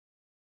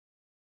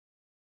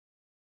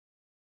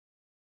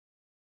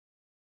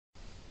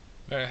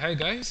Alright, hi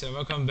guys, and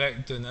welcome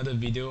back to another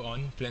video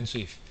on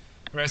Planswift.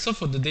 Alright, so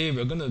for today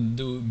we're gonna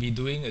be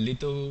doing a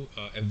little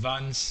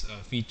advanced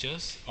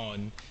features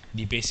on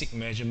the basic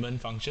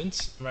measurement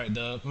functions. Right,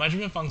 the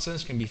measurement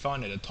functions can be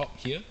found at the top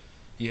here.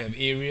 You have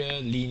area,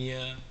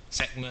 linear,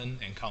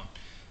 segment, and count.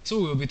 So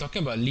we'll be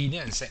talking about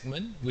linear and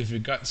segment with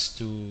regards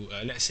to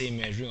let's say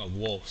measuring of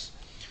walls.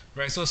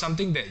 Right, so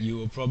something that you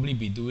will probably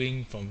be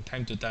doing from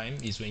time to time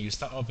is when you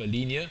start off a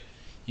linear,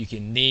 you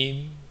can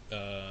name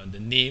the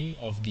name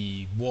of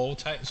the wall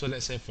type. So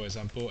let's say for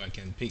example I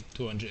can pick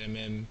 200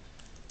 mm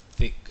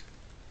thick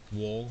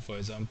wall for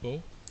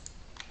example,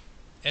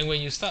 and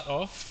when you start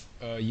off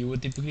you will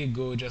typically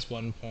go just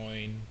 1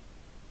 point,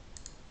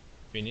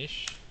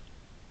 finish,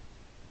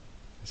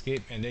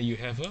 escape, and then you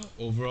have a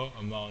overall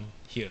amount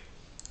here.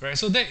 Right,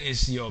 so that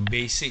is your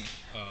basic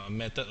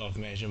method of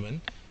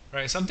measurement.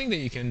 Right, something that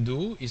you can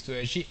do is to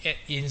actually add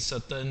in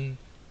certain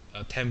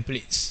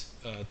templates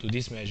to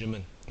this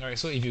measurement. Alright,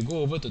 so if you go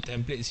over to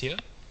templates here,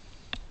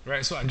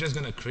 right, so I'm just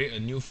going to create a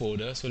new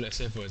folder. So let's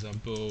say for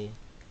example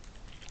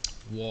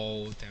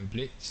wall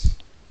templates.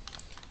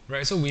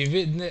 Right, so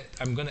within that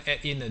I'm going to add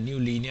in a new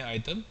linear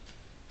item.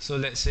 So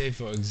let's say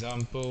for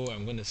example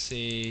I'm going to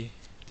say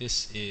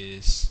this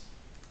is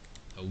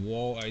a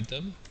wall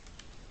item.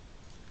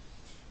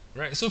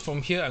 Right, so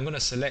from here I'm going to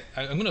select,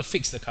 I'm going to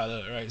fix the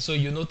color. Right, so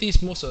you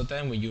notice most of the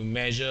time when you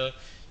measure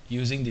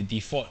using the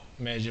default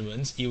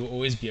measurements, it will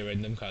always be a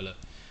random color.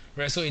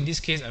 Right, so in this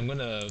case I'm going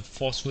to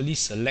forcefully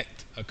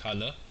select a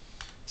color.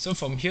 So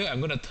from here I'm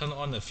going to turn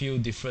on a few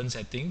different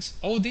settings.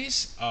 All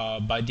these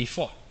are by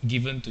default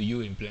given to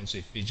you in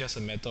Planswift. It's just a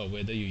matter of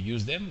whether you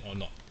use them or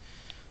not.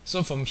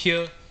 So from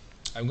here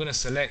I'm going to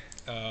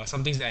select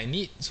some things that I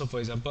need. So for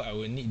example I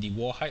will need the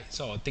wall height,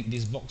 so I'll take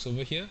this box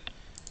over here,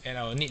 and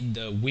I will need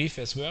the width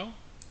as well.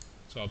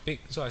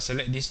 So I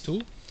select these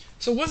two.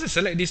 So once I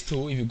select these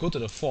two, if you go to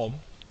the form,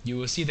 you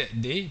will see that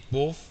they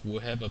both will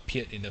have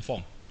appeared in the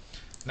form.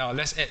 Now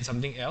let's add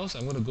something else.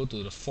 I'm going to go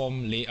to the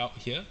form layout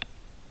here.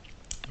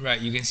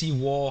 Right, you can see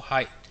wall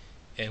height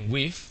and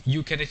width.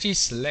 You can actually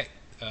select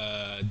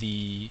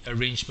the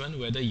arrangement,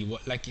 whether you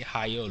would like it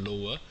higher or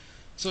lower.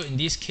 So in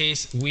this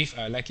case, width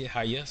I like it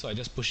higher, so I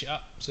just push it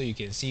up, so you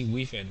can see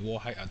width and wall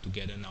height are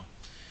together now.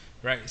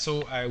 Right,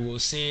 so I will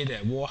say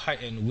that wall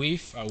height and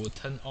width, I will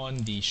turn on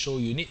the show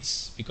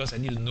units because I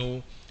need to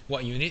know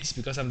what units,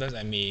 because sometimes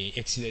I may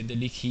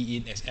accidentally key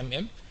in as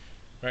mm.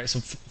 Right,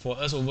 so for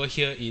us over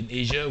here in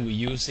Asia we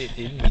use it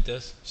in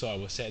meters, so I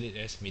will set it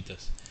as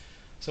meters.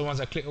 So once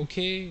I click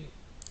OK,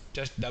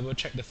 just double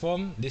check the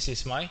form. This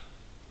is my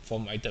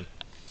form item.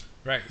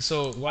 Right,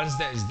 so once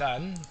that is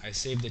done, I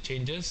save the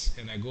changes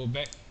and I go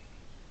back.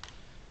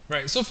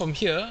 Right, so from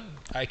here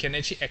I can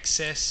actually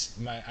access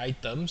my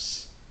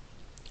items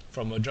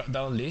from a drop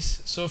down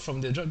list. So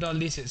from the drop down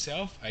list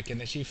itself, I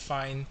can actually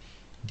find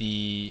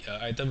the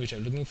item which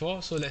I'm looking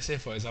for. So let's say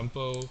for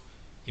example,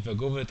 if I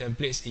go over the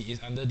templates, it is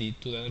under the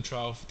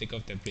 2012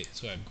 takeoff template.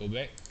 So I go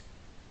back,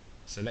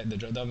 select the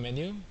drop down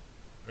menu.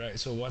 Right,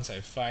 so once I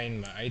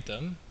find my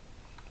item,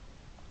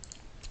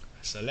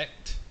 I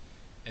select,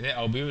 and then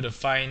I'll be able to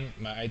find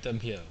my item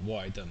here, wall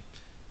item.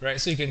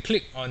 Right, so you can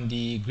click on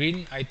the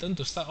green item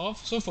to start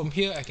off. So from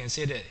here I can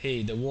say that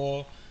hey, the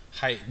wall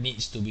height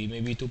needs to be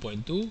maybe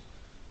 2.2.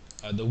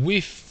 The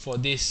width for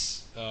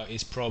this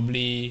is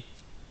probably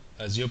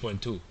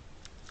 0.2.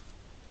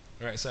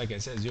 Right, so I can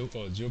set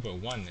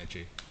 0.1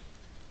 actually.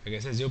 I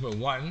can set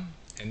 0.1,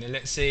 and then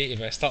let's say if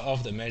I start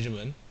off the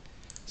measurement.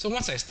 So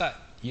once I start,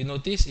 you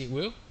notice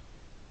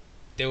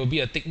there will be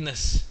a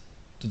thickness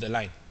to the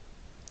line.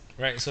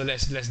 Right, so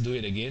let's do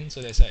it again.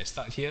 So let's say I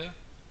start here.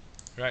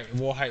 Right,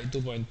 wall height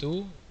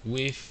 2.2,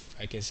 width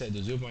I can set to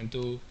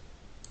 0.2.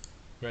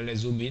 Right, let's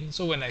zoom in.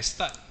 So when I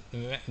start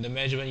the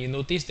measurement, you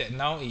notice that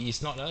now it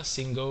is not a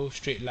single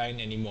straight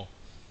line anymore.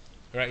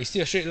 Right, it's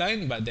still a straight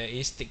line, but there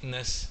is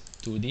thickness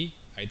to the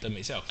item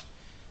itself.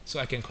 So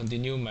I can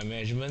continue my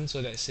measurement. So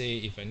let's say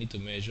if I need to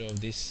measure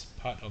this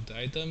part of the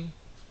item,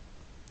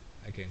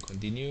 I can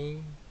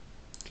continue,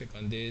 click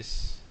on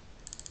this,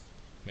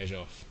 measure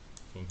off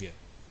from here.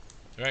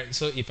 Right,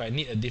 so if I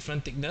need a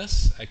different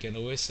thickness, I can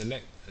always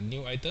select a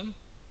new item.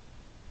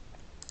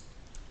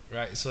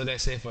 Right, so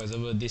let's say for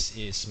example this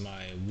is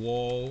my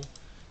wall,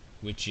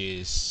 which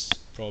is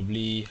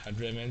probably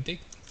 100 mm thick.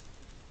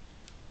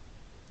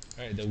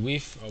 Right, the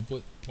width I'll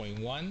put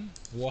 0.1.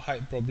 Wall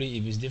height probably,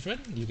 if it's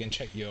different, you can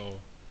check your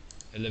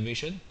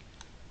elevation.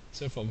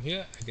 So from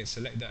here I can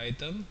select the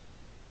item.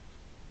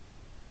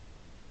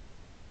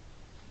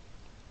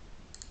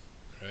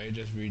 Right,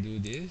 just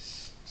redo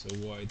this. So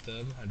wall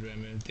item 100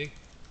 mm thick,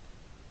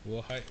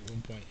 wall height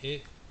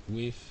 1.8,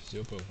 width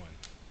 0.1.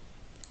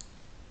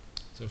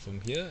 So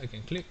from here I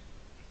can click.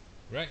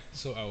 Right,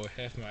 so I will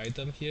have my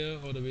item here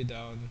all the way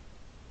down.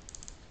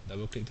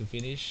 Double click to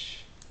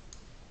finish.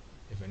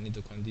 If I need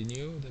to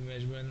continue the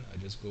measurement, I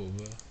just go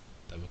over,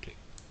 double click.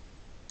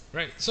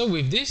 Right, so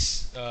with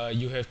this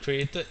you have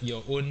created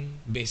your own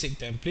basic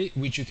template,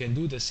 which you can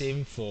do the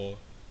same for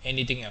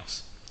anything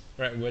else.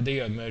 Right, whether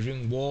you are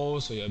measuring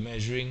walls or you are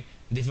measuring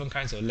different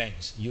kinds of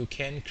lengths, you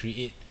can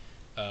create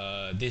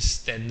this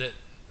standard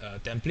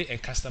template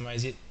and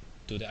customize it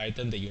to the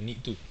item that you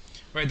need to.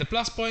 Right, the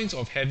plus points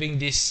of having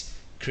this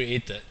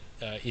created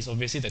is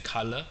obviously the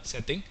color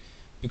setting,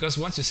 because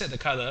once you set the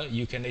color,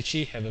 you can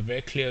actually have a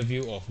very clear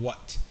view of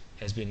what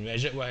has been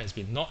measured, what has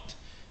been not,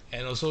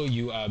 and also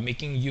you are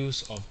making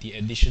use of the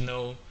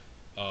additional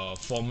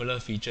formula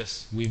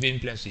features within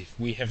Planswift.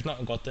 We have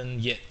not gotten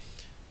yet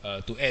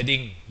to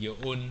adding your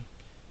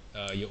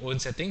own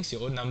settings,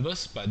 your own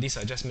numbers, but these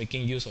are just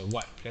making use of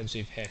what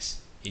Planswift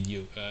has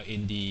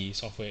in the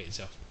software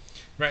itself.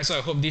 Right, so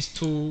I hope these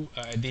two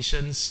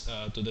additions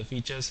to the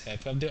features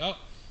have helped you out.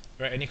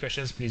 Right, any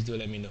questions, please do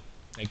let me know.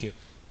 Thank you.